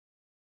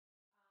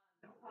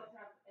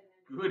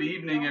Good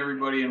evening,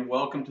 everybody, and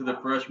welcome to the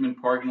Freshman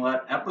Parking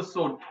Lot,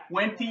 episode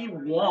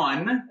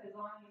 21,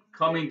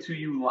 coming to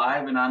you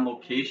live and on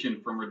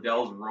location from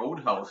Riddell's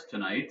Roadhouse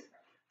tonight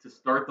to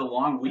start the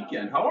long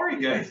weekend. How are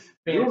you guys?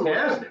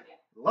 Fantastic.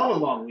 Love a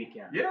long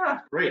weekend. Yeah,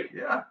 Great.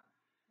 yeah.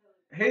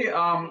 Hey,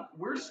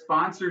 we're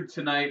sponsored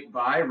tonight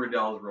by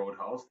Riddell's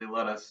Roadhouse. They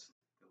let us,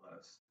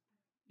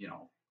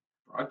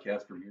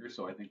 broadcast from here,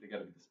 so I think they got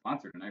to be the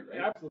sponsor tonight,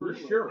 right?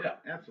 Absolutely. For sure. Yeah.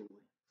 Absolutely.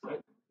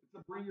 It's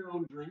a bring your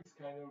own drinks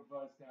kind of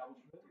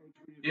establishment, which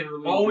we It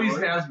thoroughly always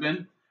enjoy. has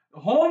been.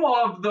 Home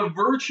of the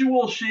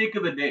virtual shake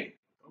of the day.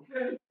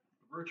 Okay.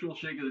 Virtual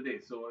shake of the day.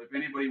 So if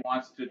anybody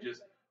wants to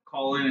just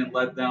call in and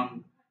let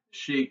them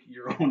shake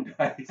your own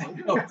dice,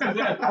 they'll do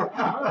that.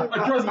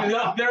 Trust me,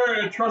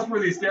 they're a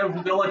trustworthy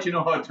establishment. They'll let you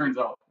know how it turns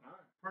out. All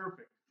right.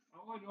 Perfect.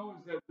 All I know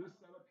is that this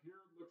setup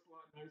here looks a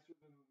lot nicer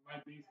than my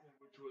basement,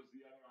 which was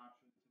the other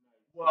option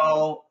tonight.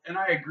 Well, and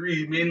I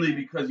agree, mainly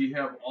because you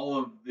have all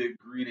of the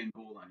green and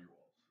gold on your walls.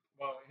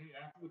 Well, hey,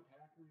 after the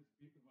Packers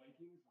beat the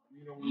Vikings,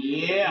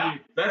 Yeah.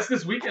 That's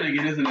this weekend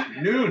again, isn't it?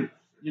 Noon.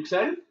 You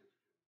excited?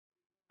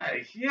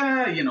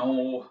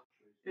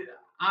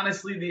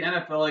 Honestly, the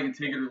NFL, I can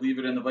take it or leave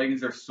it, and the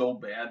Vikings are so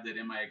bad that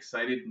am I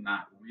excited?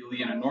 Not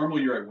really. In a normal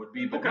year, I would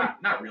be, but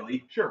not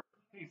really. Sure.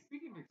 Hey,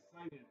 speaking of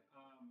excited,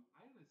 I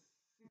have a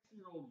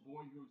 6-year-old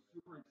boy who was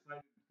super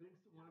excited.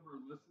 Thanks to one of our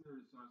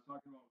listeners, I was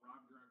talking about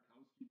Rob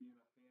Gronkowski being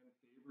a fan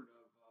favorite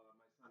of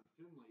my son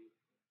Finley,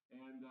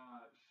 and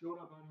showed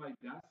up on my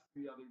desk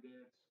the other day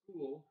at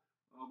school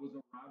was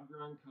a Rob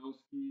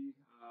Gronkowski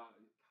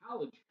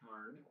college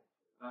card.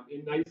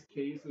 In nice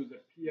case, it was a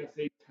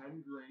PSA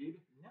 10 grade.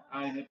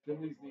 I had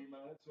Finley's name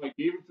on it, so I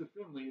gave it to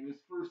Finley, and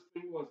his first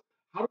thing was,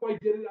 how do I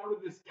get it out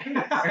of this case?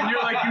 And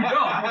you're like, you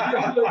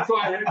don't. So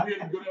I had to get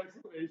a good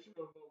explanation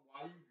of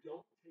why you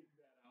don't take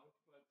that out.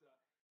 But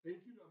thank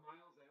you to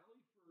Miles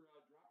Alley for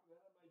dropping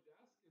that on my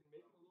desk and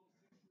making a little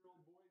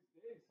 6-year-old boy's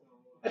day. So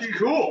That's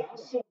cool.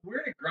 So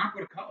where did Gronk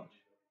go to college?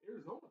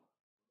 Arizona.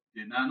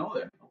 Did not know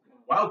that.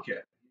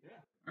 Wildcat. Yeah.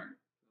 All right.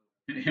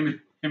 Him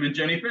and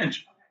Jenny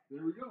Finch.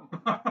 There we go.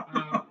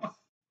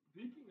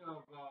 Speaking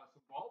of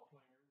some ball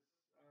players,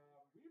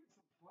 we had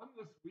some fun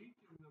this week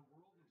in the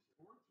world of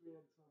sports. We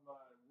had some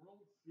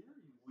World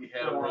Series. We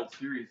had a World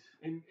Series.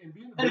 And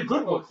being And a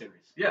good World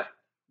Series. Yeah.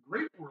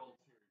 Great World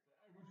Series.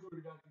 I wish we would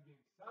have got to Game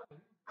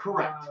 7.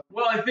 Correct.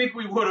 Well, I think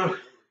we would have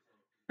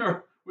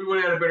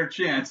had a better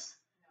chance,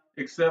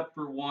 except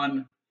for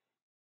one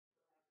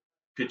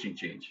pitching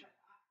change.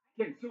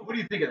 Okay, so What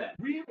do you think of that?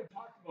 we haven't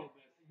talked about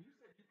this, and you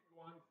said you could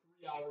go on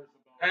 3 hours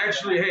about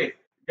Actually, hey,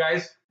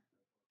 guys,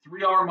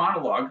 3-hour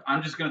monologue.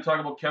 I'm just going to talk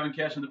about Kevin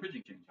Cash and the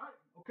pitching change. All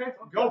right, okay,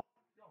 Go.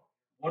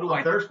 What do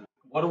I'm thirsty.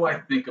 What do I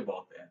think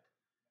about that?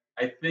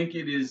 I think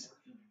it is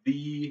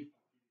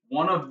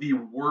one of the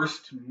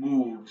worst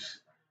moves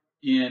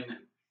in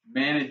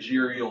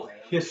managerial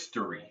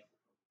history.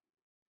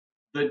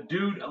 The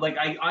dude, like,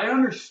 I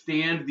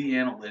understand the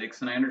analytics,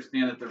 and I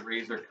understand that the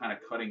Rays are kind of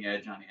cutting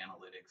edge on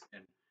analytics,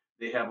 and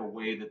they have a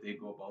way that they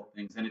go about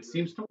things, and it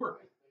seems to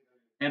work.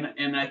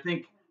 And I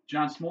think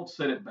John Smoltz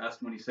said it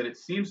best when he said it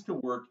seems to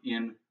work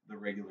in the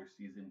regular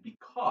season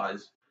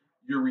because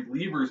your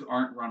relievers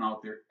aren't run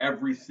out there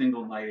every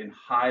single night in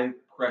high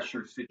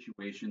pressure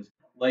situations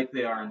like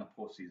they are in the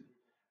postseason.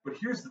 But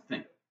here's the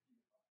thing.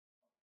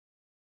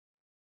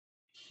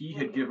 He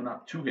had given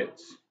up 2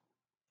 hits,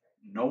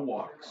 no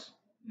walks,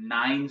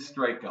 9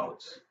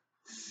 strikeouts,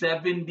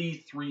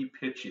 73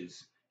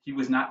 pitches. He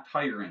was not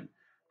tiring.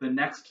 The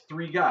next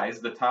 3 guys,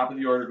 the top of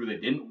the order who they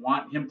didn't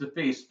want him to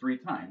face 3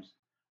 times,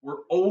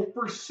 were 0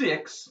 for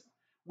 6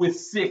 with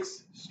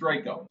 6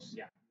 strikeouts.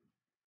 Yeah.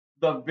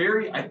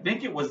 I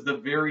think it was the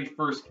very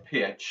first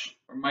pitch,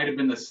 or might have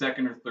been the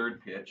second or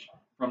third pitch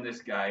from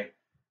this guy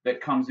that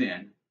comes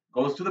in,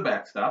 goes to the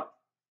backstop,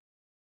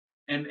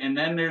 and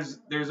then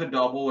there's a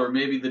double, or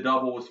maybe the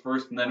double was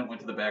first and then it went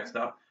to the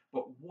backstop.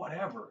 But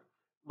whatever.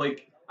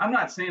 Like, I'm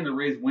not saying the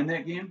Rays win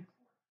that game,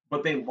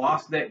 but they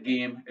lost that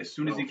game as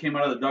soon as he came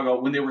out of the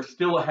dugout when they were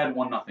still ahead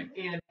 1-0.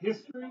 And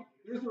history,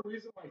 there's a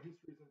reason why history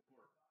is important.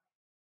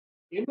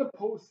 In the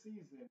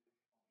postseason,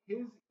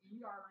 his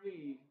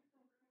ERA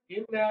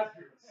in that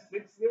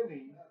 6th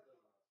inning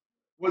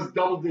was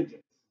double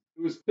digits.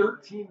 It was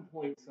 13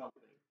 point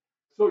something.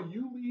 So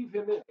you leave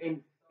him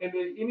in, and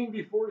the inning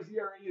before his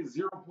ERA is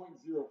 0.0 for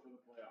the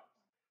playoffs.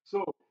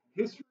 So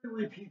history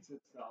repeats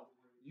itself.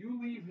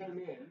 You leave him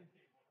in,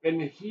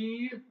 and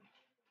he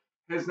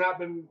has not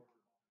been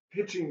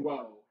pitching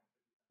well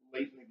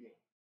late in the game.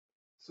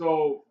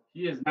 So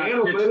He has not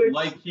analytics, pitched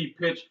like he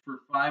pitched for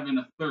 5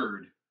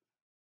 1/3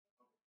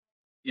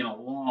 in a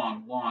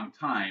long, long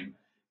time.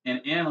 And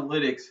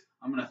analytics,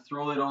 I'm going to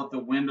throw it out the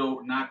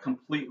window, not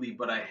completely,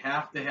 but I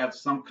have to have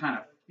some kind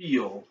of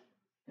feel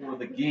for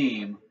the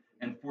game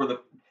and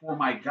for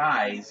my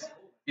guys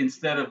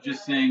instead of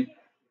just saying,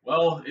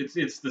 well, it's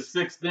the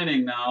 6th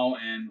inning now,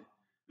 and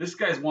this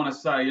guy's won a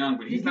Cy Young,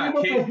 but he's not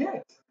capable.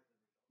 capable.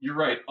 You're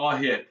right, a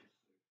hit.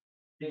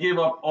 He gave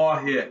up a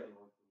hit.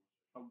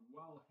 A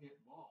well hit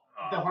ball.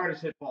 The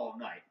hardest hit ball of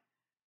the night.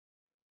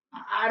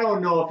 I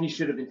don't know if he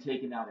should have been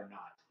taken out or not.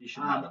 He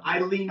should not have I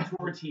been. lean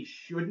towards he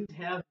shouldn't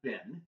have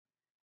been.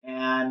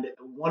 And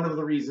one of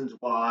the reasons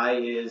why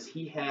is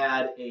he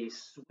had a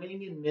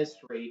swing and miss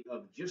rate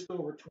of just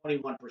over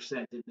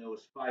 21% in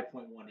those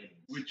 5.1 innings.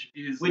 Which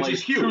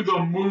is huge. to the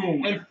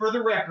moon. And for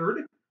the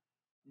record,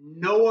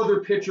 no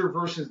other pitcher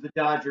versus the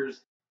Dodgers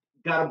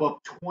got above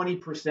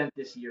 20%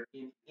 this year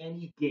in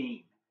any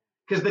game.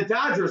 Because the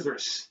Dodgers are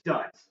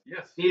studs.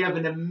 Yes. They have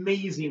an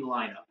amazing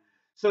lineup.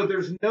 So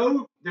there's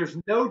no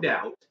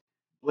doubt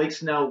Blake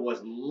Snell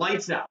was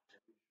lights out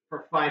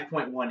for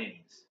 5.1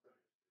 innings.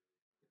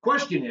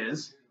 Question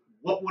is,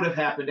 what would have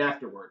happened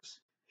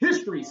afterwards?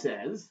 History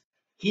says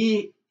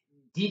he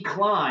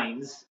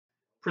declines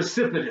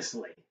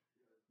precipitously,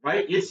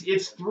 right?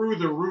 It's through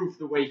the roof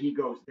the way he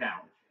goes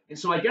down. And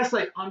so I guess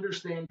I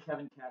understand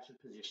Kevin Cash's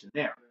position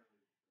there.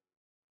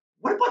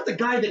 What about the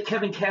guy that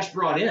Kevin Cash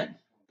brought in?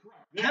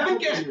 Kevin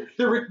Cash,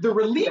 the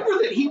reliever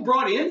that he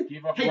brought in,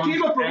 gave up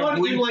a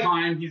run in like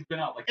time he's been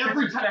out, like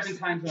every time, 7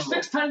 times in a row.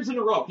 6 times in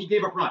a row. He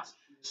gave up runs.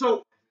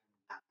 So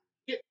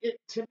it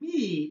to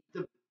me,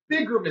 the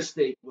bigger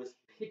mistake was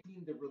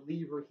picking the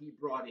reliever he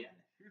brought in,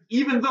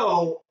 even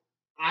though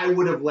I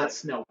would have let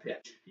Snell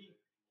pitch. He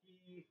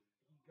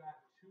got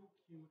too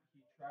cute.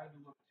 He tried to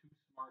look too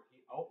smart.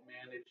 He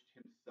outmanaged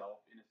himself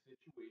in a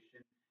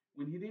situation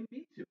when he didn't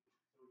need to.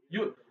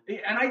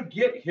 And I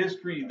get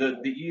history,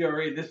 the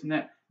ERA, this and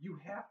that. You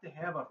have to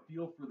have a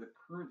feel for the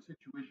current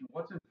situation.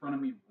 What's in front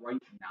of me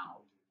right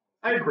now?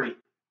 I agree,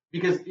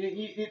 because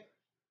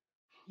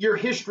your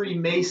history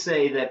may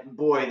say that,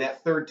 boy,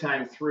 that third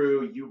time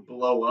through you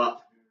blow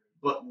up.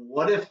 But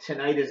what if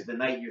tonight is the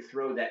night you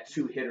throw that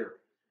 2-hitter,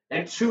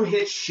 that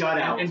 2-hit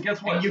shutout, and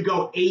guess what? And you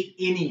go 8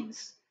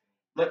 innings?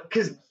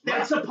 Because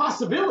that's a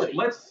possibility.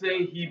 Let's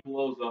say he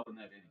blows up in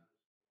that inning.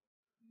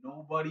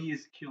 Nobody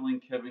is killing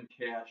Kevin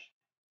Cash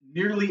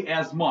nearly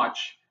as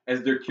much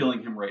as they're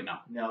killing him right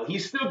now. No,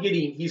 he's still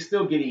getting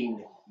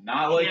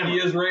not like he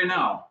is right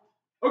now.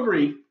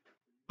 Agreed.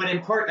 But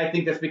in part, I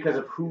think that's because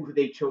of who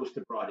they chose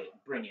to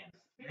bring in.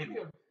 Speaking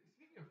of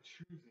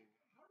choosing,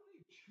 how do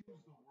they choose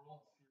the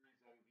World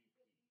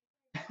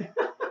Series MVP?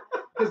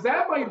 Because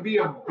that might be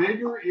a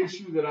bigger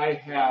issue that I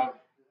have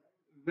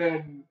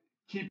than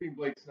keeping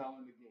Blake Snell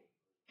in the game.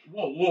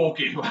 Whoa,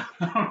 okay. I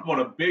don't know about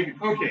a big.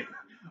 Okay.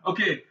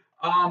 It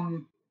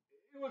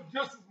was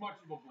just as much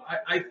of a blow.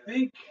 I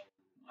think.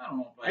 I don't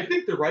know. I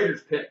think the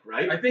writers pick,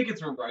 right? I think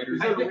it's a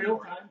writer's. Is it a real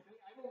time thing?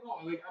 I don't know.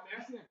 Like, I'm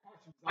asking a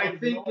question.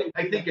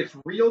 I think it's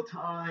real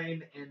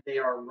time, and they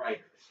are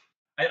writers.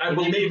 I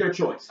believe they make their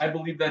choice. I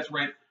believe that's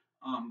right.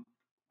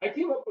 I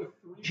came up with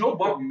 3. Joe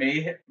Buck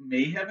may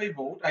have a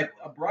vote. A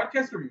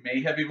broadcaster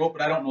may have a vote,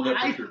 but I don't know that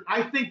for sure.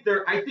 I think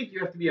you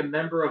have to be a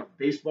member of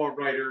Baseball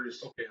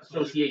Writers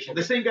Association.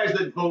 The same guys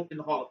that vote in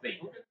the Hall of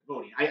Fame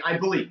voting. I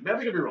believe. Maybe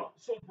I could be wrong.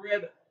 So,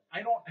 Brad,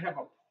 I don't have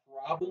a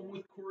problem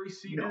with Corey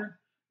Seager. No.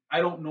 I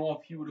don't know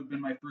if he would have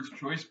been my first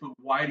choice, but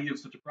why do you have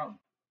such a problem?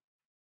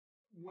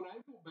 When I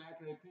go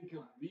back and I think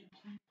of the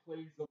key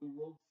plays of the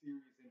World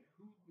Series and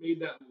who made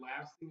that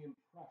lasting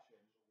impression,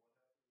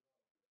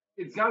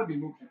 it's got to be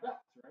Mookie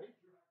Betts, right?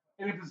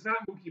 And if it's not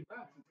Mookie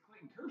Betts, it's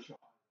Clayton Kershaw.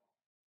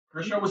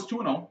 Kershaw was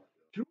 2-0.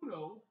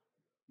 2-0.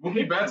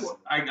 Mookie Betts,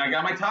 I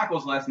got my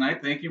tacos last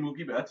night. Thank you,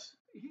 Mookie Betts.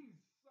 He's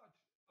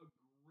such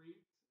a great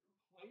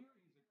player.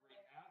 He's a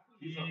great athlete.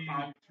 He's a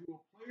 5-tool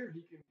player.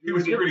 He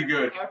was pretty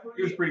good.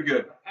 He was pretty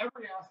good.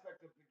 Every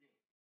aspect of the game.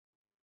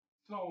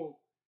 So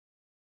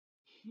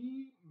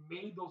he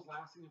made those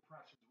lasting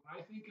impressions. When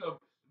I think of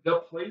the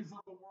plays of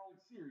the World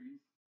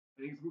Series,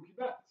 I think it's Mookie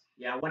Betts.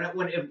 Yeah,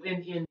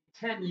 in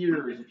 10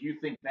 years, if you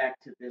think back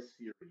to this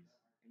series and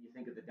you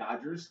think of the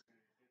Dodgers,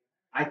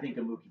 I think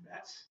of Mookie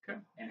Betts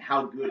and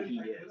how good he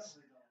is.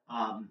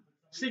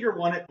 Seager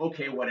won it,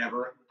 okay,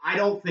 whatever. I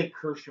don't think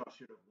Kershaw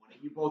should have won it.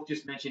 You both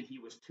just mentioned he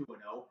was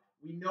 2-0.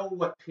 We know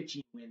what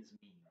pitching wins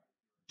mean.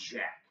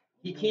 Jack.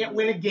 He can't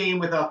win a game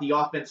without the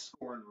offense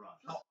scoring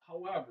runs.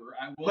 However,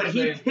 I will But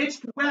say he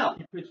pitched well.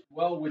 He pitched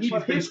well, which He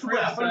he's been pitched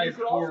well. criticized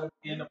for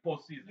in the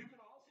postseason. You can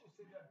also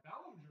say that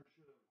Bellinger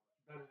should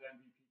have been an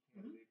MVP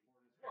candidate for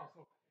it as well.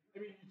 So, I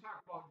mean, you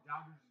talk about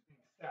Dodgers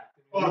being stacked.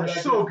 Oh, they're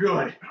so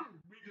good.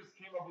 We just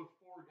came up with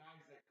 4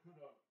 guys that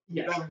could have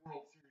Yes. done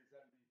World Series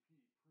MVP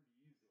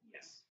pretty easily.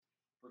 Yes.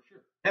 For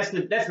sure. That's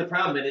the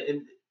problem.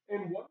 And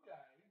one guy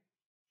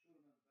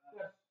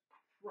that's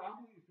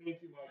probably,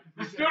 thank you, Mike.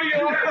 The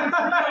studio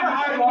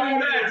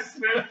audience.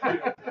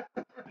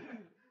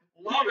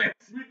 Love it.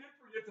 We did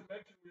forget to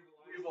mention we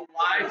have a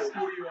live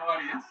studio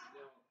audience.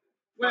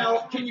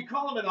 Well, can you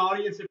call them an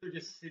audience if they're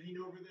just sitting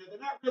over there? They're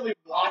not really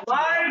watching.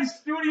 Live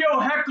studio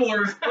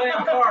hecklers playing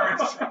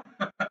cards. But on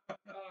the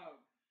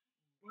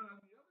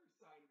other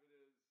side of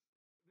it is,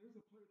 there's a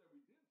player that we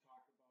didn't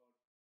talk about,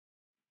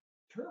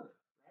 Turner,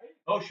 right?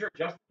 Oh, sure,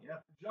 Justin. Yeah.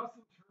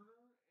 Justin Turner,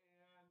 and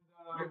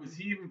Wait, was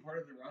he even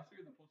part of the roster,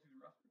 the postseason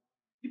roster?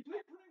 he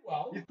played pretty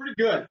well. He's pretty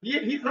good.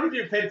 He's not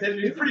even paying attention.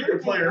 He's a pretty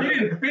good player. He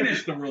didn't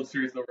finish the World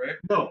Series, though, right?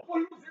 No. Well,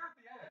 he was there at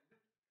the end.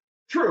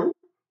 True.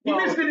 He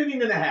Well, missed an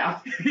inning and a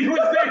half. He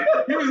was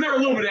there a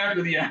little bit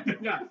after the end.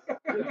 Yes.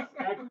 After the end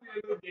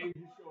of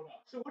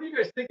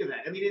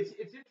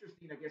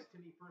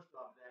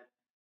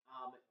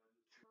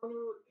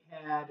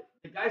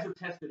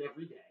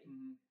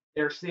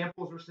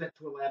samples were sent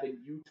to a lab in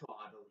Utah,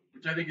 I believe.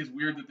 Which I think is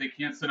weird that they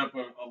can't set up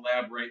a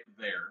lab right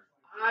there.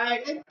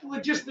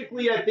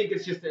 Logistically, I think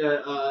it's just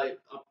a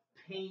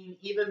pain,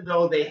 even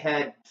though they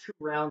had 2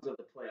 rounds of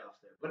the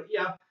playoffs there. But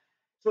yeah,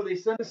 so they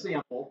send a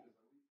sample.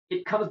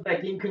 It comes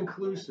back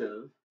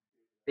inconclusive.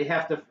 They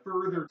have to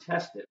further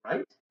test it,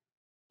 right?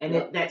 And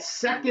that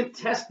second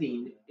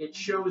testing, it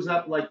shows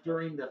up like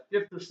during the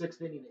 5th or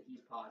 6th inning that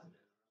he's positive.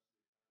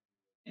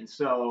 And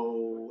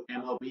so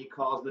MLB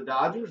calls the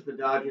Dodgers. The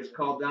Dodgers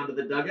call down to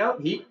the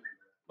dugout. Okay,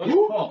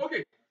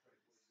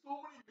 so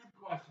many good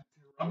questions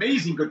here. Right?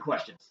 Amazing good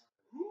questions.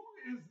 Who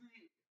is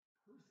the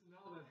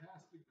personnel that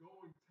has to go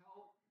and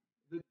tell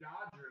the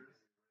Dodgers?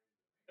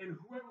 And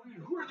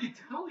who are they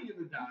telling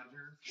the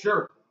Dodgers?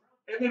 Sure.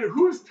 And then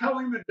who's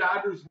telling the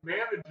Dodgers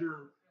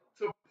manager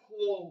to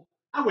pull?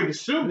 I would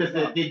assume that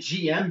the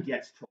GM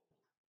gets told.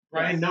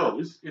 Brian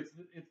knows. It's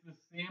the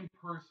same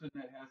person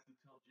that has to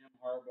tell Jim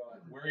Harbaugh,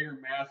 wear your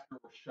mask or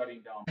we're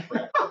shutting down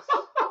practice.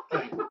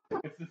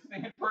 It's the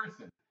same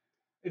person.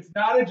 It's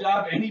not a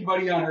job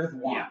anybody on earth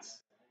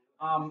wants.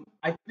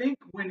 I think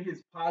when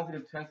his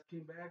positive test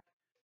came back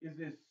is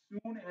as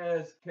soon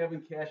as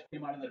Kevin Cash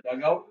came out of the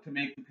dugout to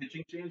make the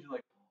pitching change, they're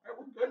like, all right,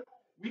 we're good.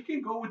 We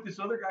can go with this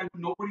other guy who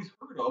nobody's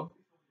heard of.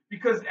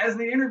 Because as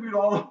they interviewed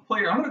all the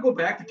players, I'm going to go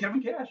back to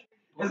Kevin Cash.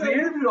 As they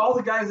interviewed all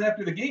the guys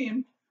after the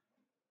game,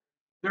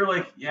 they're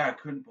like, yeah, I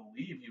couldn't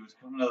believe he was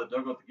coming out of the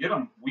dugout to get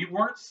him. We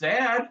weren't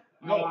sad.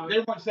 No, they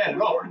weren't sad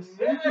at all. His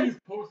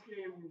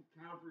post-game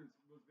conference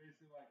was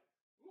basically like,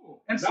 ooh.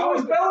 And so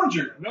was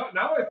Bellinger.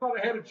 Now I thought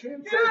I had a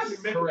chance to actually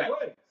make a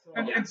play. So.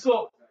 And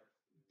so,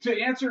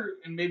 to answer,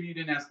 and maybe you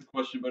didn't ask the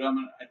question, but I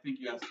think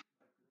you asked,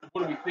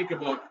 what do we think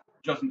about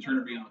Justin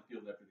Turner being on the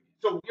field after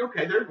the game? So,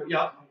 okay, there,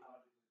 yeah.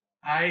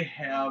 I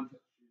have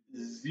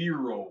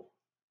zero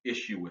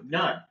issue with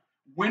None.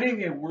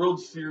 Winning a World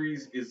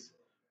Series is,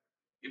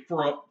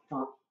 for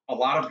a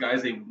lot of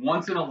guys, a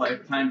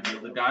once-in-a-lifetime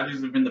deal. The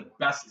Dodgers have been the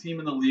best team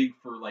in the league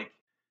for, like,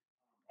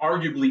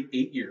 arguably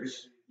 8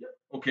 years.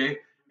 Okay?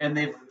 And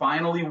they've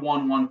finally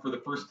won one for the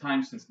first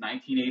time since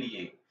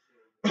 1988,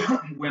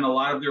 when a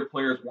lot of their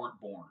players weren't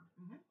born.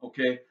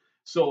 Okay?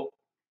 So,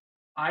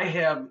 I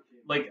have,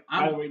 like,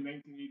 by the way,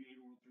 1988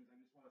 World Series,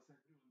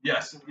 I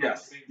just want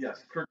to say.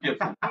 Yes. Kirk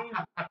Gibson.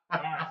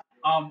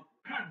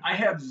 I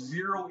have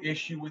zero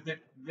issue with it.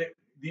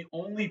 The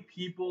only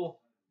people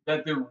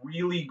that they're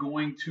really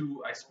going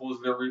to, I suppose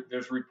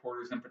there's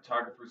reporters and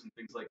photographers and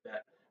things like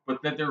that,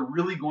 but that they're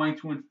really going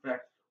to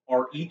infect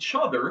are each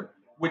other,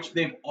 which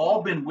they've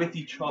all been with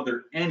each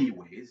other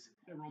anyways.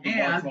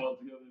 And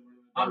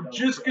I'm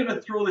just going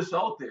to throw this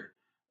out there.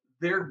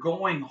 They're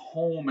going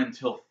home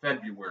until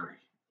February.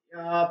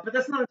 But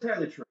that's not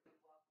entirely true.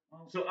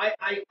 So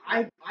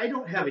I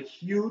don't have a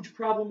huge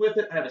problem with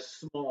it. I have a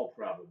small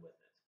problem with it.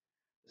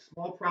 The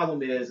small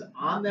problem is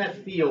on that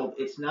field,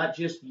 it's not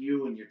just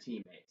you and your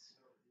teammates.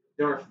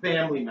 There are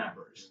family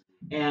members.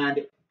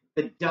 And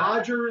the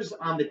Dodgers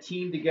on the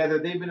team together,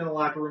 they've been in the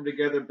locker room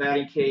together,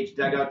 batting cage,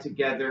 dugout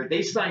together.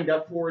 They signed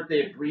up for it.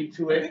 They agreed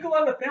to it. I think a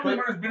lot of the family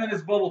members have been in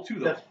this bubble too,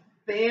 though.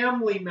 The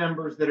family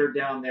members that are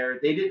down there,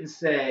 they didn't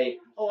say,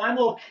 oh, I'm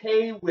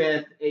okay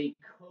with a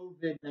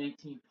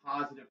COVID-19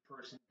 positive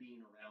person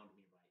being around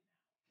me right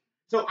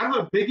now. So I don't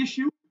have a big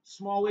issue,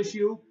 small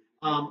issue.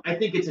 I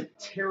think it's a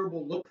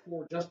terrible look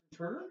for Justin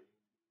Turner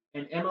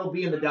and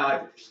MLB and the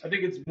Dodgers. I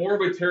think it's more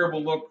of a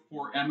terrible look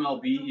for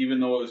MLB,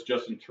 even though it was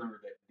Justin Turner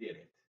that did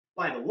it.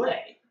 By the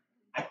way,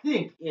 I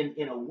think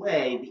in a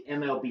way the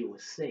MLB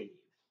was saved.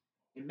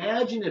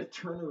 Imagine if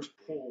Turner's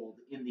pulled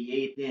in the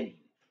 8th inning.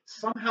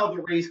 Somehow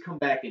the Rays come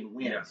back and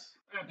win. Yes.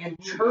 And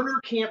Turner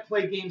can't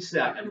play Game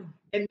 7.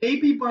 And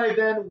maybe by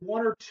then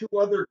 1 or 2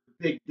 other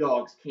big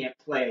dogs can't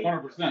play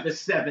 100%. the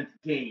 7th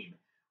game.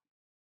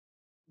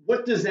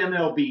 What does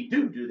MLB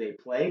do? Do they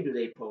play? Do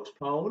they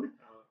postpone?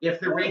 If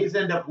the Rays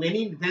end up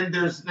winning, then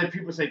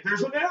people say,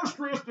 there's an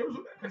asterisk, there's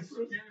an asterisk.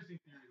 Conspiracy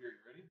theory here,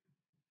 you ready?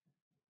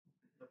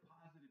 The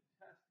positive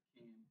test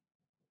came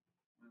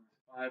when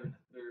it was 5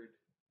 1/3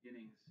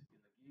 innings in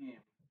the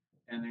game,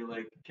 and they're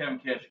like, Kevin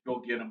Cash, go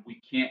get him.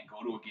 We can't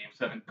go to a Game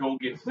 7. Go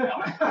get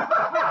Snell.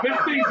 This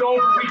thing's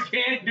over. We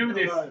can't do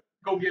this.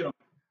 Go get him.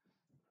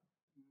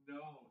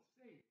 No.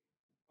 Say,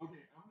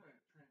 okay, I'm going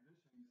to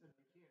transition. You said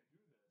we can't do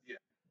this. Yeah.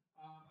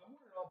 I'm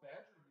wearing all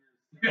Badger gears.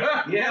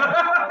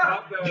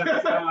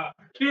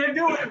 Can't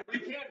do it. We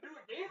can't do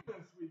a game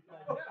this week,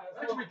 I guess.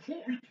 Actually, we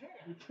can.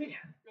 We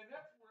can. And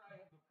that's where I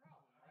have the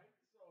problem, right?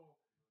 So,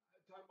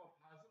 talking about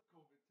positive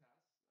COVID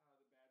tests,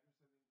 the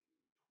Badgers, I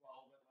think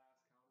 12 at last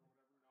count, or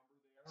whatever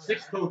number they are.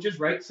 6 coaches,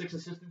 right? 6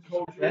 assistant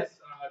coaches,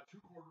 2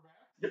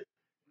 quarterbacks. Yep.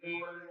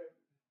 And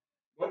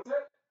what's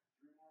that?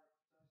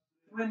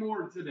 3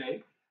 more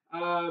today.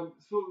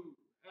 So,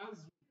 as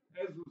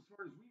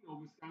far as we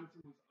know,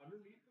 Wisconsin was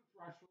underneath the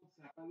threshold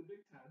set by the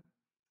Big Ten,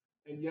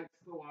 and yet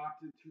still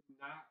opted to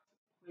not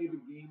play the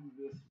game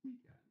this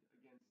weekend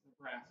against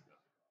Nebraska.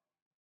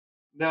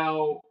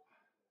 Now,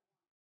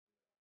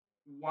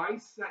 why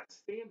set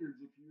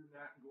standards if you're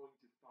not going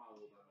to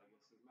follow them, I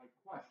guess is my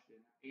question.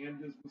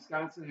 And does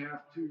Wisconsin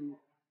have to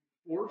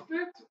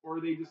forfeit, or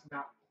are they just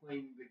not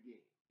playing the game?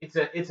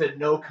 It's a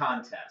no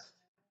contest.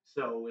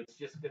 So it's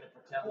just going to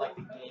pretend like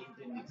the game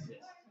didn't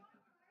exist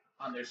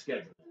on their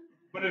schedule.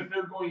 But if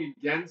they're going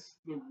against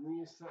the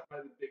rules set by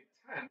the Big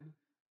Ten,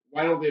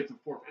 why don't they have to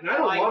forfeit? And I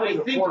don't want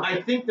them to forfeit.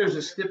 I think there's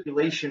a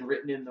stipulation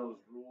written in those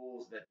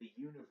rules that the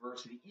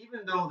university,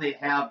 even though they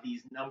have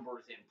these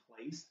numbers in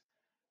place,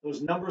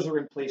 those numbers are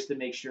in place to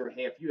make sure,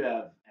 hey, if you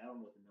have, I don't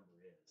know what the number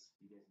is.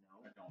 You guys know?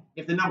 I don't.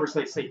 If the number's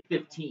like, say,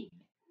 15,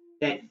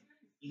 that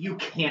you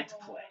can't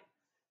play.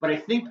 But I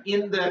think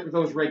in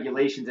those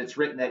regulations, it's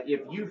written that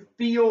if you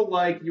feel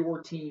like your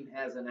team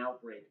has an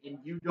outbreak and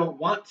you don't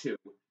want to,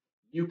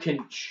 you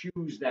can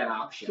choose that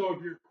option. So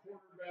if your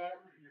quarterback,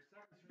 your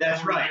second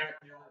That's right.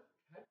 Your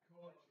head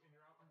coach and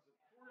your offensive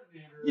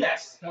coordinator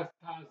Yes. test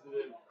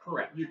positive,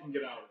 Correct. You can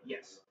get out of it.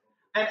 Yes.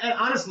 And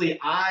honestly,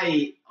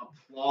 I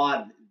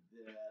applaud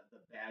the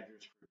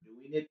Badgers for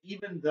doing it,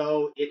 even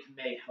though it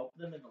may help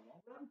them in the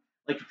long run.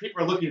 Like, if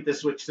people are looking at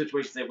this situation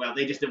and say, well,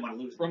 they just didn't want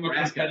to lose from a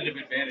competitive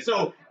advantage.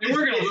 So it's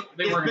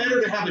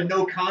better to have a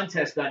no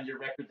contest on your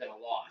record than a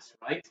loss,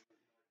 right?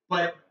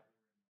 But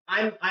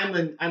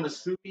I'm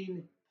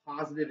assuming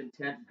positive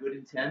intent, good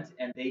intent,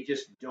 and they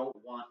just don't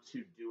want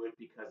to do it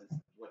because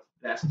it's what's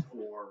best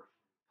for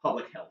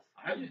public health.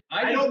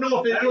 I don't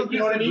know if it, you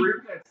know what I mean?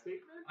 With that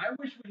statement? I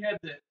wish we had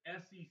the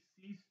SEC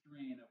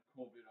strain of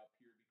COVID up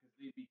here because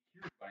they'd be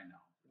cured by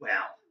now.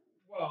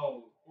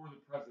 Well, or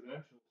the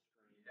presidential strain.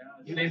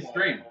 Yeah, same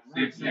strain.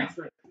 Right, same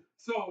strain.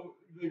 So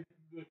the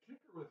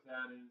kicker with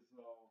that is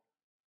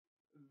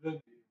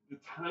the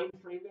time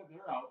frame that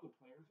they're out, the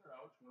players are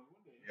out 21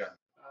 days. Yeah.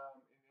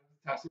 And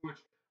that's testing,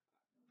 which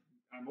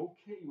I'm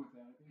okay with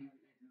that. I think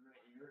if you're going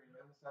to err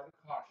on the side of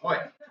caution.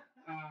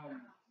 Oh,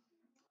 yeah.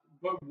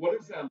 But what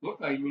does that look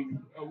like? I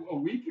mean, a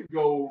week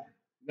ago,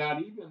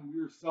 not even,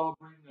 we were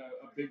celebrating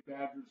a big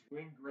Badgers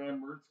win,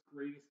 Graham Mertz's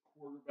greatest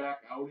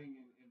quarterback outing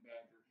in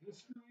Badger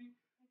history.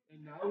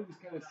 And now we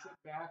just kind of sit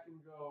back and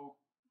go,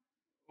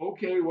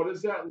 okay, what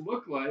does that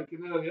look like?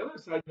 And then on the other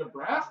side,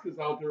 Nebraska's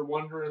out there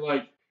wondering,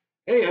 like,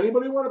 hey,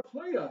 anybody want to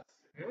play us?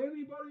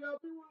 Anybody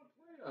out there want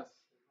to play us?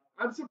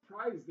 I'm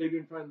surprised they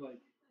didn't find, like,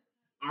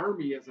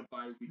 Army as a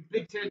bye week.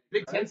 Big Ten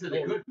said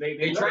they could.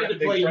 They tried to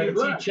play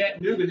UT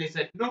Chattanooga, and they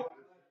said, nope.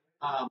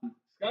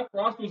 Scott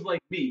Frost was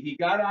like me. He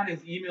got on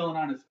his email and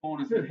on his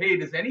phone and said, hey,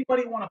 does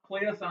anybody want to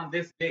play us on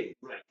this day?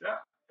 Right. Yeah.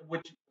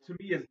 Which, to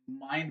me, is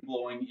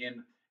mind-blowing.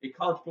 In a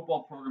college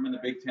football program in the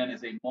Big Ten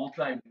is a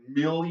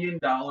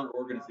multi-million-dollar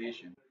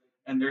organization,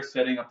 and they're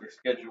setting up their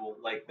schedule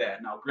like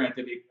that. Now,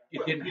 granted,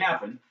 it didn't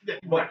happen,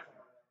 but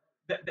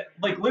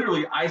like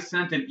literally, I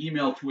sent an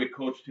email to a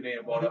coach today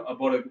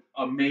about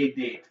a May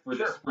date for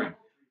the spring.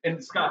 And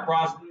Scott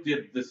Frost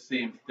did the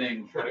same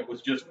thing, but it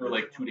was just for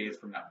like 2 days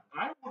from now.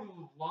 I would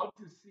have loved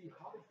to see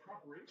how the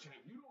preparation,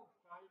 if you don't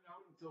find out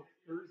until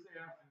Thursday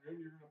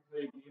afternoon you're going to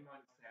play a game on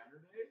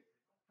Saturday,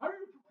 how are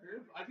you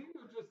prepared? I think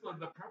it was just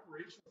the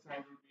preparation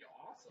side would be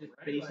awesome, Just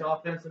right? base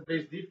offense and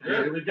base defense.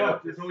 Yeah, Here we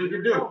go. That's what we can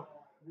do.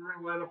 We're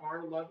going to line up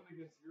our 11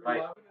 against your Right.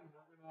 11, and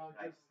we're going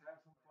to just have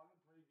some fun and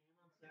play a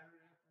game on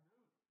Saturday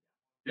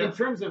afternoon. In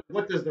terms of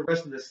what does the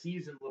rest of the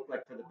season look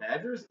like for the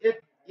Badgers,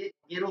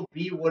 it'll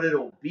be what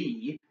it'll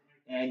be,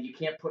 and you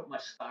can't put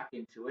much stock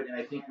into it. And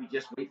I think we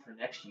just wait for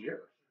next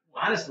year.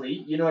 Honestly,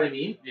 you know what I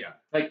mean? Yeah.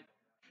 Like,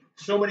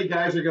 so many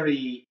guys are going to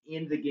be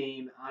in the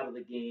game, out of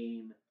the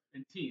game,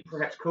 And teams.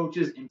 perhaps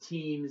coaches and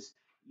teams.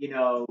 You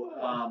know, But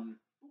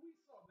we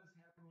saw this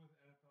happen with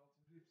NFL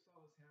teams. We saw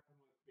this happen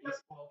with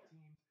baseball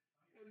teams,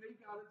 and they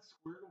got it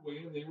squared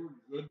away, and they were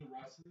good the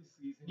rest of the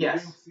season.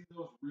 Yes. You didn't see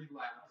those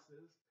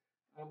relapses.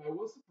 I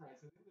was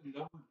surprised. I think the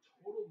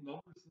total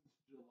number since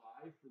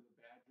July for the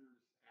Badgers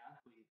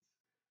athletes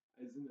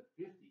is in the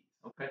 50s.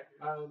 okay.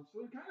 So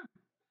they're kind of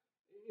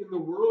in the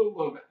world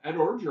of Ed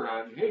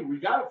Orgeron. Hey, we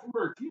got it from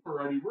our team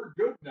already. We're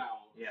good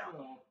now. Yeah.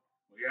 So,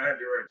 We got to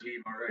do our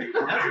team already.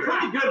 That's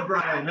pretty good,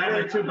 Brian. Not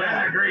really too bad.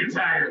 That's a great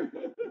tire.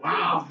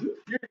 Wow.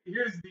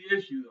 Here's the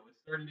issue, though. It's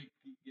starting to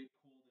get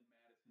cold in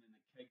Madison, and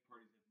the keg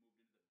parties have moved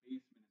into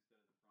the basement instead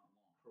of the front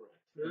lawn. correct.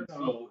 And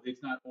so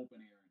it's not open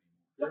air anymore.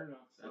 Fair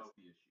enough. That's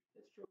the issue.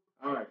 That's true.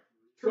 All right.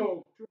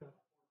 True.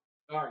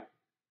 All right.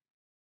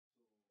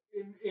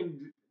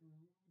 And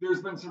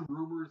there's been some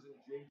rumors of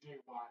J.J.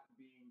 Watt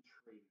being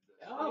traded.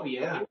 Oh,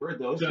 yeah. I've heard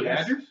those. The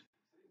yes. Badgers?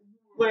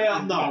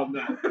 Well,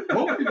 no.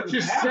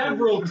 Just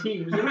several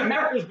teams. The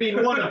Packers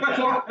being one of them.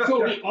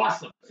 So it'd be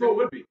awesome. So it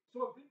would be.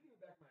 So I'm thinking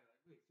back my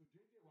life. Wait, so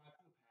J.J. Watt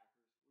to the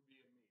Packers would be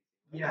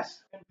amazing.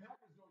 Yes. And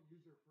Packers don't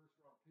use their first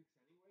round picks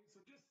anyway, so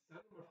just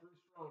send them a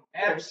first round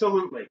pick.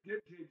 Absolutely.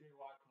 Get J.J.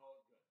 Watt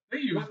called good.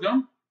 They used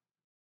them.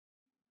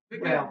 They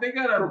got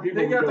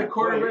the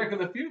quarterback of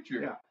the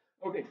future. Yeah.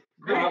 Okay.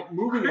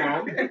 Moving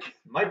on.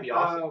 Might be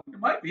awesome. It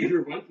might be.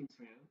 You're a Vikings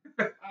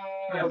fan.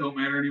 That don't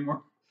matter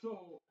anymore.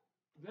 So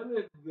then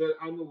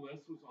on the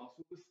list was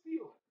also the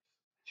Steelers.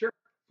 Sure.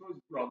 So his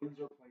brothers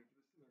are playing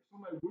for the Steelers. So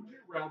my would you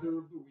rather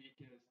of the week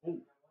is,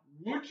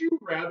 would you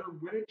rather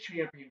win a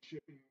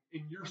championship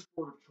in your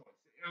sport of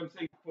choice? I'm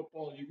saying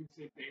football, you can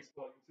say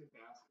baseball, you can say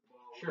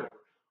basketball. Sure.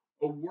 Whatever.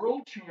 A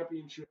world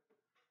championship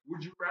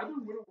Would you rather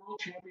win a world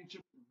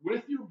championship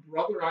with your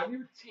brother on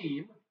your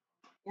team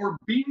or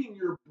beating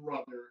your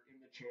brother in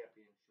the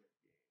championship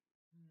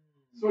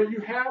game? So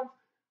you have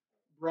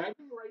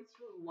bragging rights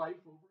for life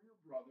over your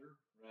brother,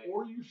 Right.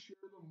 or you share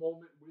the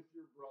moment with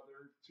your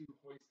brother to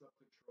hoist up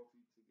the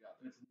trophy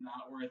together. That's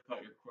not where I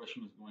thought your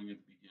question was going at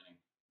the beginning,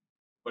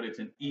 but it's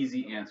an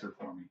easy answer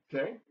for me.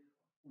 Okay.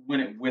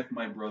 Win it with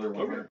my brother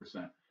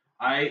 100%.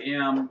 I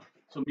am,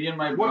 so me and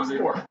my What brother.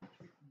 sport?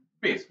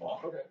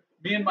 Baseball. Okay.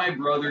 Me and my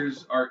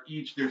brothers are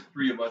each, there's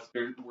 3 of us,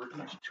 we're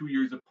each 2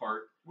 years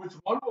apart. Which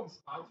one of them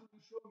sponsored the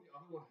show and the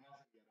other one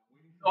hasn't yet? I'm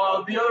waiting for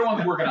Well, the other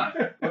one's working on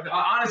it.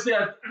 Honestly,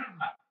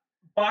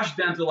 Bosch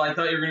Dental, I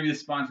thought you were going to be the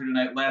sponsor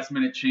tonight. Last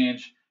minute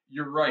change.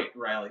 You're right,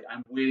 Riley.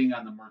 I'm waiting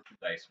on the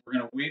merchandise. We're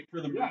going to wait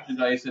for the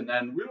merchandise and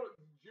then. Jared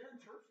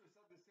Terpstra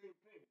said the same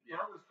thing.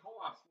 Farmers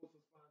Co-op's supposed to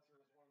sponsor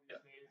us one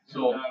of these days.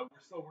 So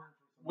we're still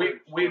waiting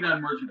for some waiting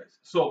on merchandise.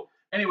 So,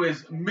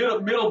 anyways,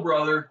 middle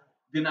brother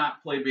did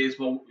not play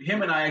baseball.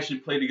 Him and I actually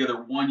played together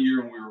 1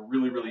 year when we were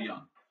really, really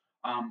young.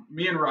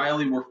 Me and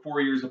Riley were 4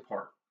 years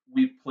apart.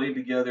 We played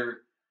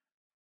together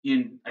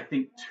in, I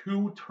think,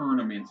 2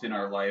 tournaments in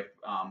our life.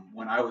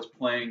 When I was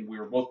playing, we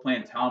were both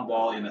playing town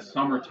ball in the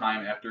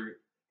summertime after,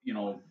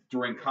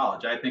 during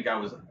college. I think I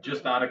was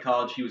just out of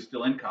college. He was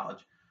still in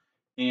college.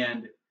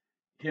 And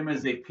him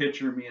as a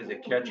pitcher, me as a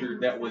catcher,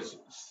 that was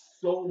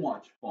so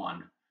much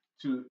fun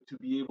to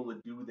be able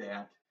to do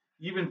that.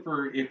 Even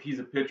for if he's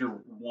a pitcher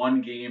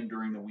 1 game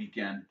during the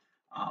weekend,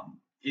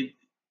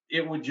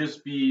 it would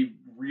just be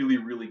really,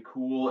 really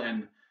cool.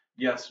 And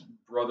yes,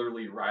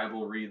 brotherly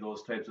rivalry,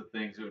 those types of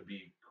things, it would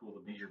be cool to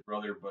beat your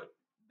brother, but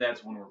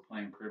that's when we're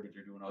playing cribbage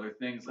or doing other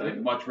things.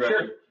 I'd much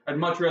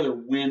rather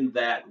win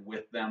that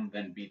with them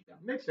than beat them.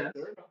 Makes sense.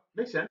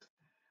 Makes sense.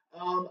 I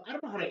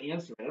don't know how to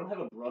answer it. I don't have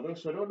a brother,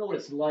 so I don't know what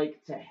it's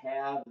like to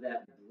have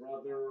that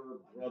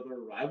brother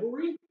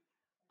rivalry.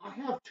 I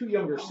have 2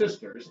 younger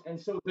sisters, and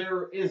so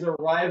there is a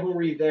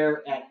rivalry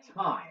there at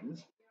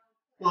times,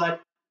 but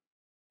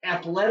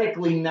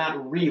athletically,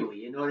 not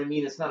really. You know what I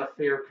mean? It's not a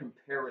fair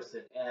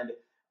comparison. And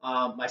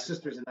my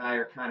sisters and I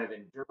are kind of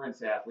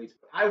endurance athletes,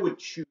 but I would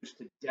choose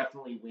to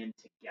definitely win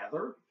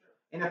together.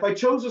 And if I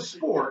chose a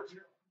sport,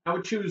 I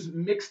would choose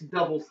mixed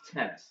doubles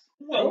tennis.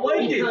 Well,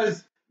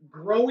 because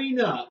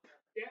growing up,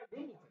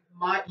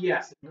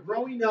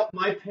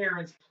 my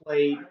parents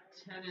played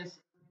tennis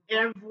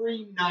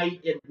every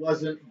night. It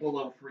wasn't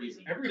below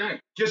freezing. Every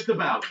night. Just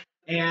about.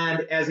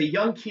 And as a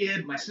young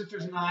kid, my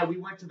sisters and I, we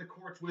went to the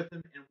courts with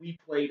them, and we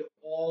played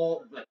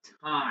all the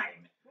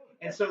time.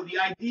 And so the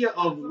idea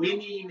of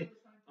winning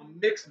a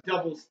mixed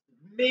doubles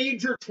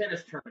major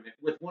tennis tournament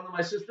with one of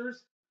my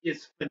sisters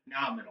is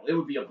phenomenal. It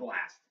would be a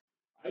blast.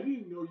 I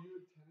didn't know you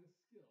had tennis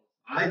skills.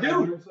 I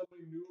do.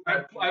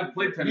 I've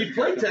played tennis. We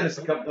played tennis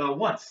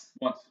once.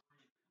 Once.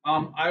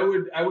 I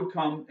would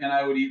come and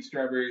I would eat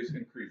strawberries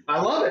and cream. I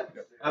love it.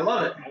 I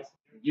love it.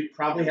 You'd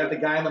probably have the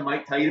guy on the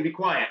mic tell you to be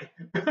quiet.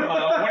 What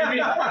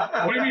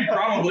do you mean,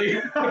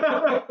 probably?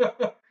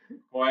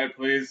 Quiet,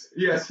 please.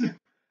 Yes.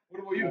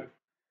 What about you?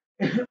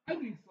 I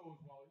think so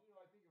as well.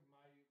 I think of my sons, my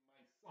boys.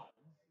 I've got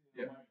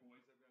 2 boys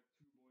in first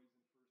grade.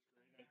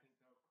 I think how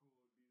cool it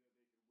would be that they could win a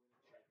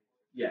championship.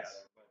 Yes.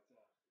 But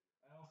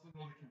I also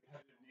know the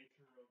competitive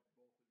nature of both of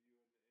you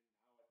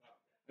and how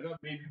I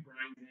thought maybe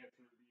Brian's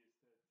answer would be to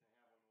have one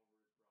over his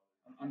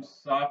brother. I'm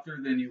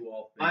softer than you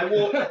all think.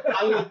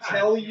 I will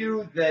tell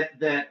you that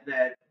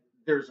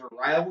there's a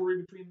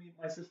rivalry between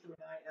my sister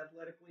and I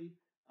athletically.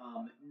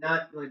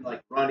 Not really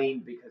like running,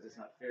 because it's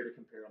not fair to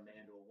compare a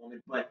man to a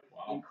woman, but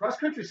in cross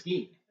country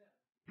skiing,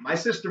 my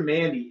sister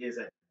Mandy is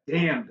a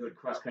damn good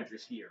cross country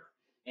skier,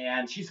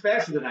 and she's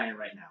faster than I am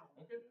right now.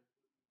 Okay.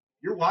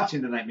 You're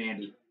watching tonight,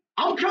 Mandy.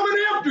 I'm coming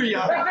after you.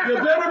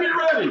 You better be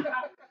ready.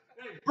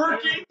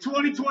 Berkey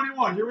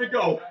 2021. Here we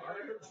go.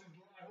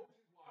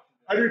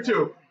 I do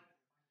too.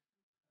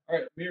 All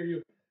right, me or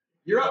you?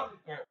 You're up.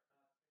 All right.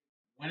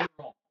 When in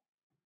Rome,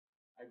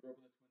 I grew up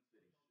in the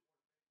Twin Cities.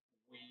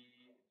 We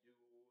do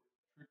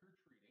trick or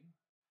treating.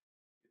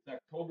 It's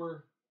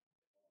October.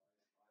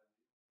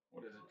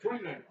 What is it?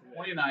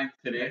 29th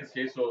today.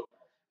 Okay, so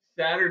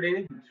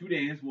Saturday, 2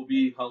 days will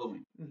be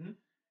Halloween. Mm-hmm. In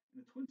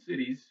the Twin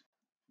Cities,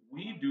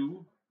 we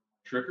do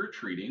trick or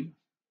treating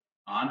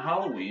on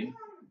Halloween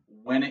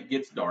when it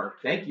gets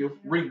dark. Thank you.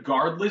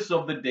 Regardless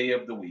of the day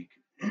of the week.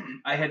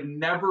 I had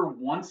never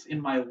once in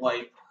my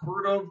life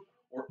heard of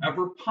or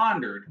ever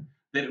pondered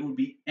that it would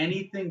be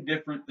anything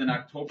different than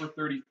October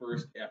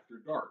 31st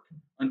after dark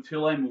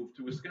until I moved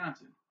to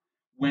Wisconsin.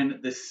 When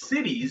the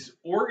cities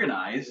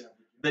organize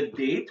the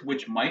date,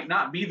 which might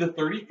not be the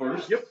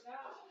 31st. Yep.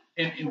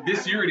 And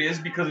this year it is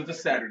because it's a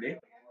Saturday.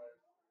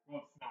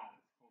 Well, it's not.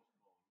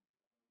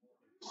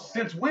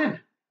 Since when?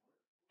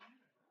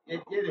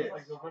 It is.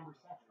 Like November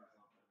 2nd or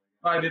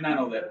something. I did not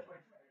know that.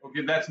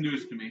 Okay, that's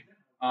news to me.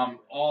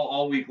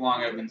 All week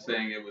long I've been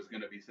saying it was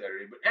going to be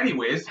Saturday. But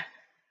anyways,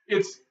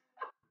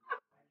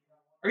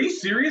 are you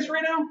serious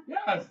right now?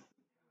 Yes.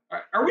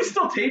 Are we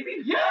still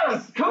taping?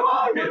 Yes. Come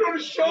on. We're doing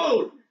a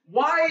show.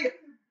 Why?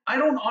 I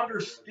don't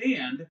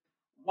understand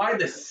why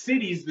the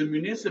cities, the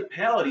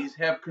municipalities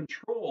have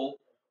control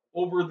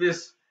over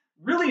this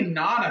really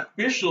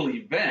non-official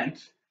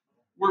event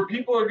where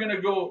people are going to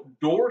go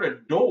door to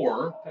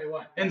door Tell you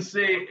what. and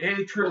say,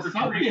 hey, trick or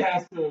Somebody treat.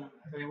 has to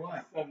Tell you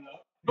what. set it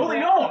up. No, they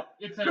don't.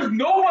 It's Because a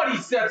nobody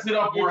sets it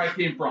up where I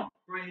came from.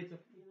 Brian. It's a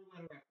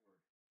 4-letter F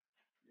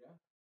word.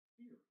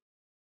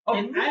 Of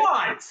And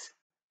what?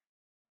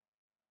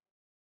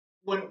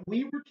 When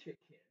we were kids,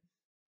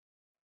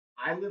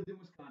 I lived in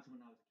Wisconsin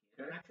when I was a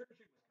kid. And I trick-or-treated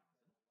Wisconsin.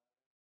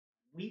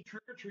 We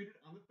trick-or-treated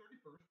on the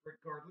 31st,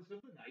 regardless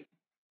of the night,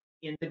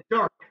 in the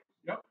dark.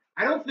 Yep.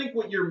 I don't think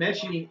what you're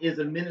mentioning is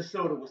a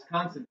Minnesota,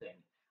 Wisconsin thing.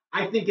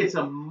 I think it's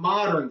a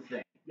modern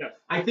thing. Yes.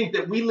 I think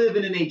that we live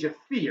in an age of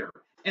fear.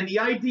 And the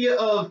idea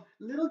of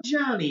little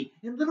Johnny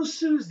and little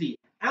Susie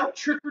out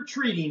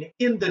trick-or-treating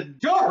in the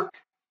dark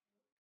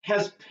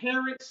has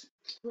parents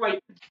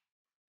frightened.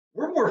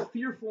 We're more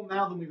fearful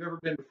now than we've ever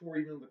been before,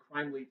 even though the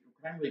crime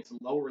rate's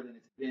lower than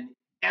it's been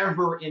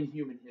ever in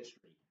human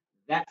history.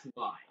 That's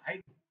why.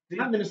 It's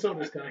not Minnesota,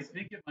 Wisconsin. I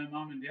think at my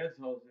mom and dad's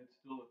house, it's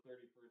still the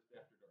 31st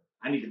after dark.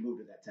 I need to move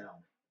to that town.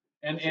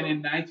 And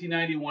in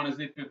 1991, as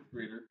a fifth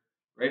grader,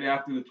 right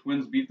after the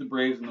Twins beat the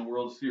Braves in the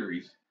World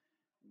Series,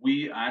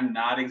 I'm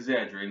not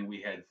exaggerating,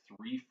 we had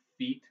 3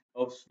 feet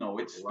of snow.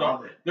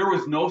 There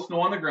was no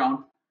snow on the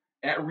ground.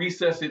 At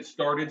recess, it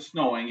started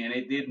snowing, and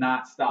it did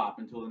not stop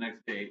until the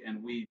next day,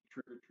 and we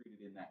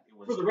trick-or-treated in that. It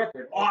was For the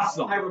record,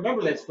 awesome. I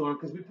remember that storm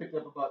because we picked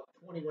up about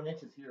 21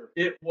 inches here.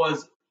 It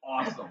was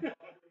awesome.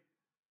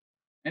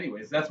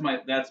 Anyways, that's my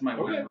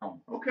win in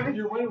Rome. Okay.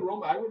 Your win in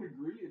Rome, I would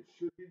agree. It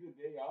should be the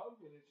day of,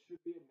 and it should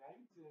be at night.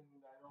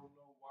 And I don't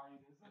know why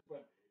it isn't,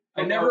 but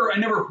I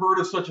never heard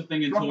of such a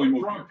thing until we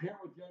moved from here. a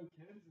parent with young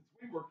kids, it's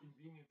way more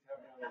convenient to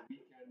have it on a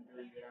weekend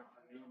during the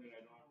afternoon, and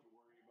I don't have to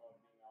worry about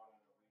being out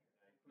on a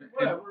weeknight.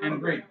 Whatever. And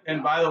great.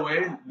 And by the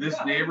way, this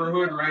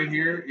neighborhood right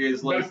here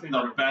is like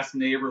the best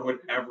neighborhood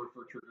ever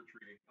for trick or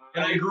treating.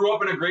 And I grew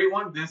up in a great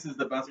one. This is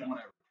the best one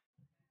ever.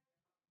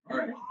 All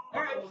right.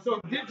 All right.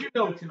 So, did you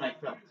know tonight,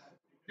 fellas?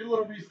 Did a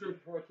little research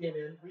before I came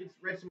in.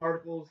 Read some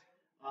articles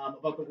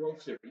about the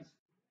World Series.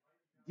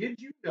 Did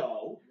you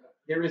know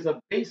there is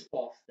a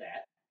baseball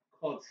stat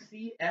called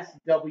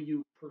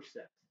CSW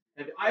percent?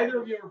 Have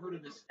either of you ever heard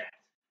of this stat?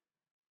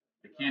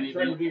 I can't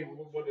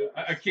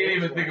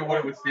even think of what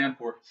it would stand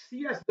for.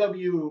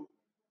 CSW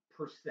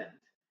percent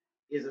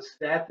is a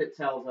stat that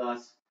tells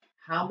us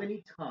how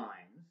many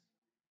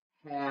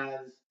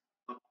times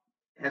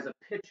has a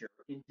pitcher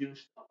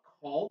induced a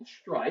called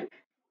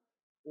strike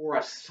or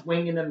a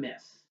swing and a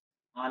miss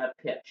on a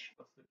pitch.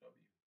 What's the W?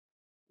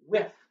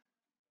 Whiff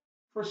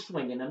for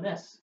swing and a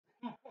miss.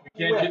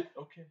 Okay.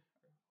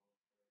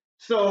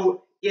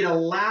 So it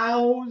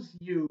allows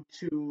you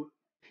to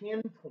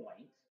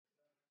pinpoint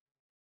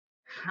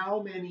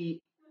how many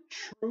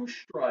true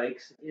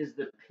strikes is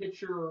the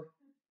pitcher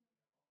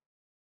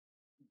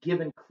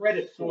given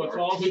credit for. So it's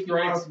all taking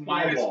strikes out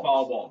minus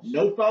foul balls.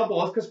 No foul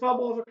balls, because foul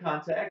balls are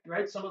contact,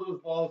 right? Some of those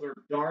balls are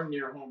darn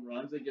near home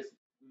runs. They just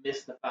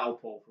missed the foul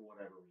pole for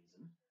whatever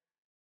reason.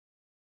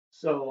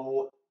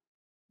 So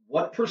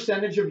what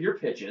percentage of your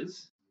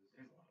pitches,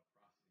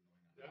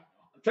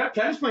 I'm trying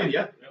to explain to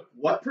you,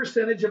 what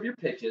percentage of your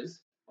pitches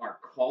are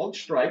called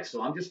strikes?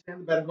 So I'm just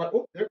standing the bet, like,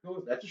 oh, there it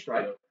goes, that's a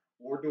strike.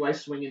 Or do I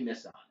swing and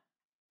miss on?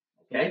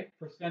 Okay?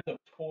 Percent of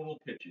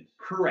total pitches.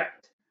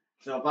 Correct.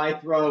 So if I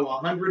throw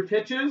 100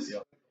 pitches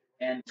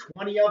and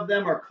 20 of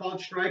them are called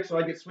strikes, so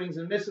I get swings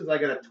and misses, I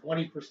got a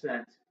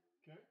 20%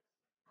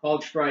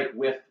 called strike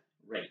whiff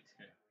rate.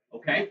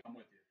 Okay? I'm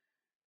with you.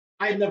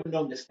 I had never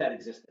known this stat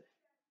existed.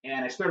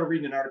 And I started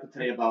reading an article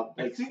today about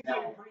Blake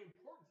Snell.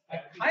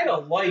 I kind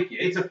of like it.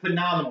 It's a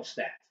phenomenal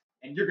stat.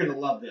 And you're going to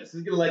love this. This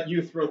is going to let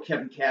you throw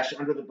Kevin Cash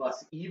under the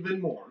bus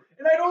even more.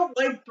 And I don't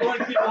like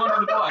throwing people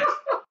under the bus.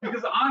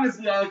 Because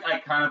honestly,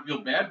 I kind of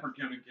feel bad for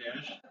Kevin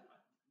Cash.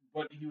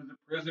 But he was a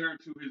prisoner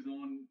to his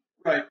own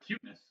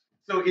cuteness.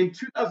 So in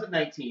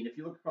 2019, if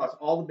you look across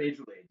all the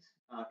major leagues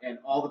and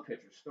all the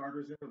pitchers,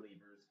 starters and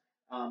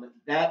relievers,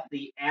 that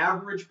the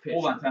average pitcher.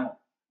 Hold on, time out.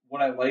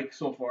 What I like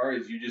so far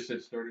is you just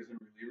said starters and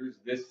relievers.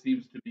 This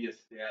seems to be a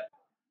stat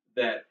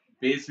that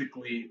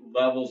basically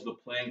levels the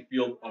playing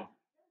field of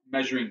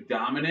measuring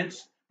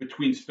dominance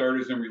between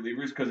starters and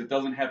relievers because it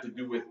doesn't have to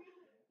do with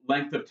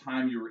length of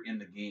time you were in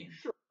the game.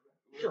 Sure.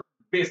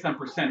 Based on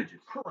percentages.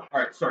 Correct. All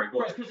right, sorry,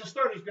 go ahead. Because the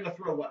starter's going to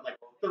throw, like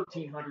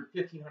 1,300,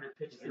 1,500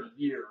 pitches in a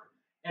year,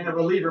 and a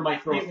reliever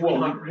might throw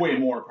 300. Way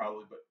more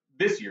probably, but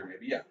this year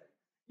maybe, yeah.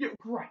 Yeah,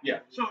 correct. Yeah.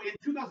 So in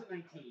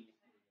 2019,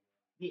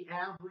 the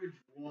average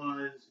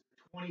was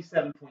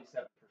 27.7%.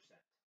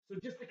 So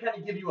just to kind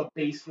of give you a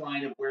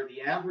baseline of where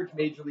the average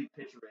major league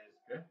pitcher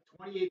is,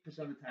 28%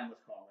 of the time,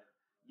 let's call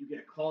it, you get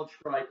a called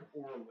strike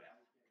or a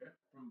whiff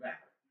from batter.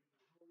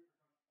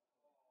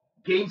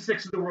 Game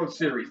 6 of the World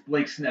Series,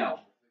 Blake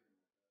Snell.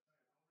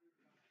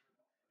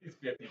 It's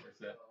 50%.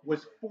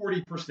 Was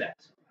 40%.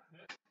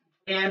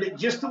 And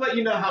just to let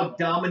you know how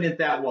dominant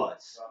that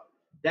was,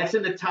 that's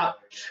in the top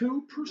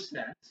 2%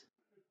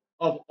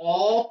 of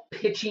all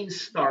pitching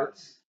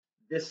starts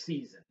this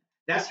season.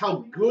 That's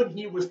how good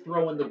he was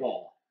throwing the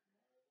ball.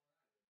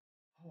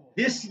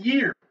 This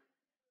year,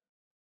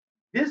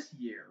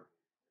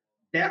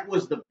 that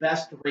was the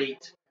best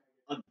rate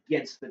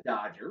against the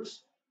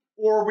Dodgers.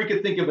 Or we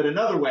could think of it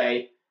another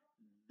way.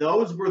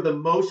 Those were the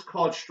most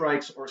called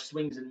strikes or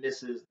swings and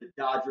misses the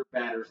Dodger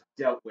batters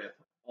dealt with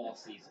all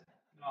season.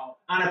 Now,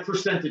 On a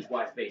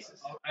percentage-wise basis.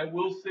 I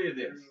will say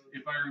this.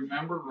 If I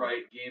remember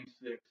right, Game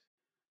 6,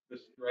 the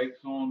strike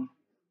zone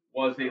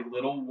was a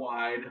little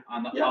wide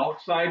on the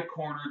outside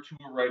corner to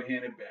a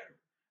right-handed batter.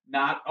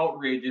 Not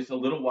outrageous, a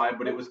little wide,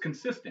 but it was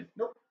consistent.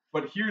 Nope.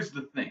 But here's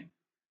the thing.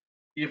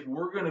 If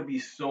we're going to be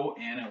so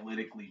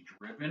analytically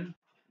driven,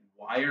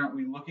 why aren't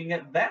we looking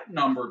at that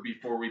number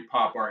before we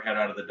pop our head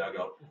out of the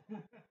dugout?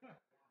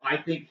 I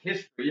think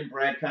history, and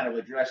Brad kind of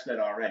addressed that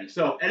already.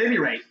 So, at any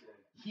rate,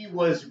 he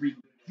was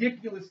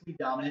ridiculously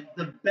dominant.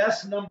 The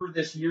best number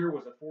this year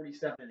was a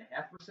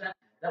 47.5%.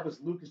 That was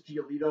Lucas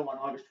Giolito on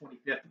August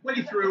 25th. When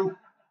he threw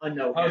a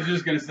no-hitter. I was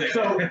just going to say.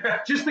 So,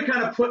 just to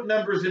kind of put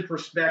numbers in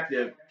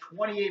perspective,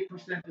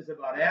 28% is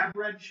about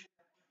average.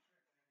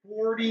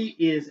 40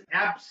 is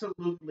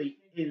absolutely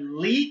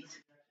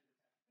elite.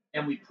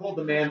 And we pulled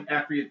the man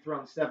after he had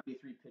thrown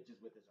 73 pitches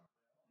with his arm.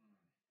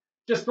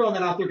 Just throwing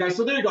that out there, guys.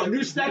 So there you go.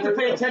 New stat to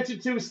pay attention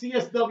to,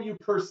 CSW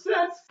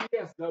percent.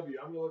 CSW,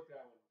 I'm going to look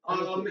that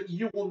one.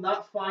 You will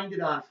not find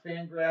it on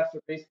Fangraphs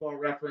or Baseball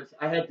Reference.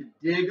 I had to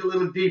dig a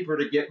little deeper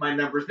to get my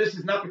numbers. This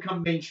has not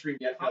become mainstream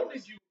yet, How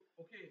fellas. did you,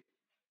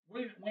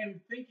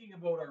 when thinking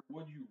about our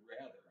would you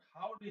rather,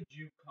 how did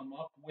you come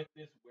up with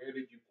this? Where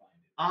did you find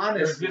it?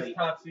 Honestly. Or is this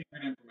top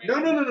secret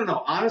information?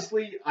 No.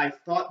 Honestly, I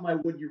thought my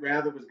would you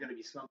rather was going to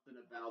be something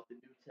about the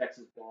new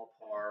Texas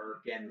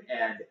ballpark and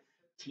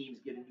teams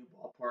getting new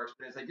ballparks.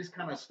 But as I just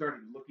kind of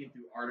started looking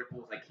through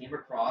articles, I came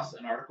across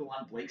an article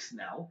on Blake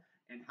Snell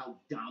and how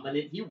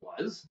dominant he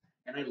was,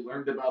 and I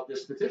learned about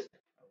this statistic.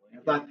 I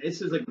thought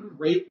this is a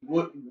great.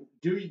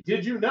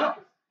 Did you know?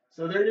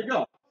 So there you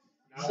go.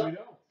 Now we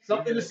know.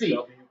 Something to see.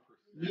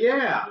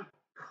 Yeah,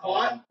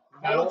 called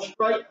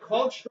strike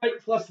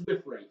plus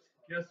whiff rate.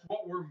 Guess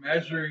what we're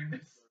measuring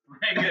this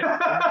spring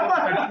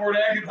at Fort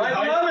Atkinson I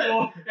High love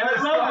School it. in the I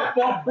love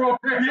softball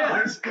program.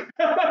 Yes. There's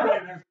power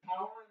and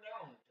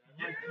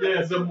knowledge.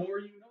 Yes, the more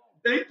you know.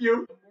 Thank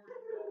you. The more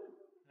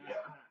you know. Yeah,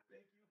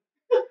 thank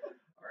you.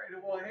 All right,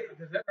 well, hey,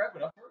 does that wrap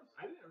it up for us? I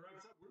didn't wrap it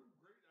up. We're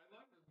great. I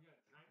like it.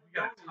 We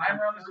got a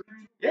timer on the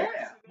screen.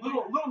 Yeah.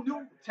 Little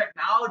new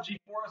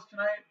technology for us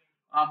tonight.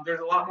 There's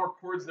a lot more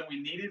chords than we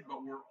needed,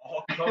 but we're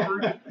all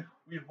covered.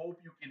 We hope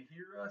you can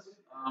hear us.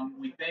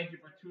 We thank you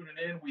for tuning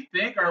in. We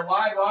thank our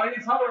live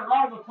audience. How about a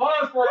round of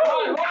applause for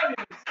our live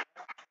audience?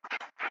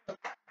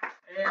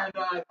 And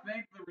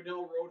thank the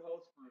Riddell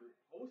Roadhouse for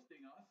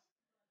hosting us.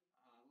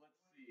 Let's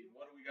see.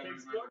 What do we got to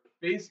remember?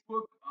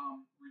 Facebook.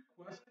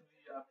 Request the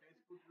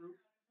Facebook group.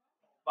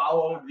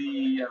 Follow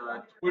the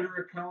Twitter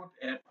account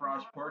at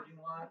Frost Parking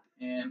Lot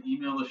and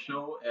email the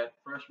show at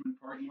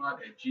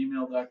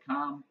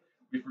freshmanparkinglot@gmail.com.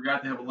 We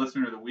forgot to have a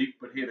listener of the week,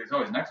 but hey, there's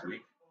always next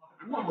week.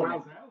 I'm going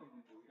Miles Alley.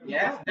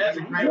 Yes, that's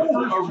a great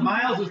one.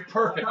 Miles is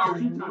perfect. A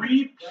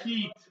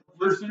repeat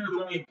listener of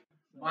the week,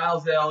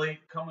 Miles Alley,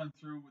 coming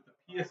through with a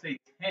PSA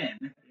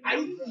 10.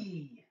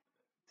 Aye.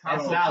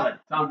 That's solid.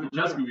 Tom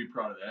Jessica would be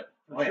proud of that.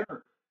 For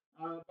sure.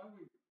 By the way,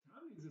 Tommy's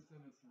just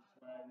sent us some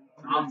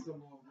swag.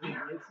 Some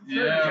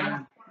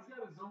yeah. He's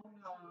got his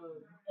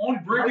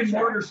own brick and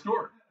mortar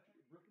store.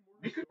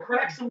 We could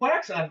crack some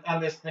wax on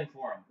this thing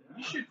for him.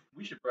 We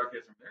should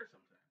broadcast from there sometime.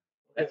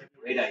 That's a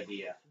great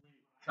idea.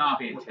 Tom,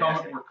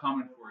 we're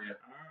coming for you.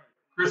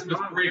 Christmas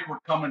break, we're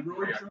coming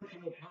for you.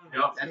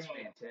 Yep. That's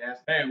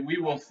fantastic. Hey, we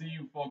will see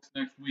you folks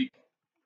next week.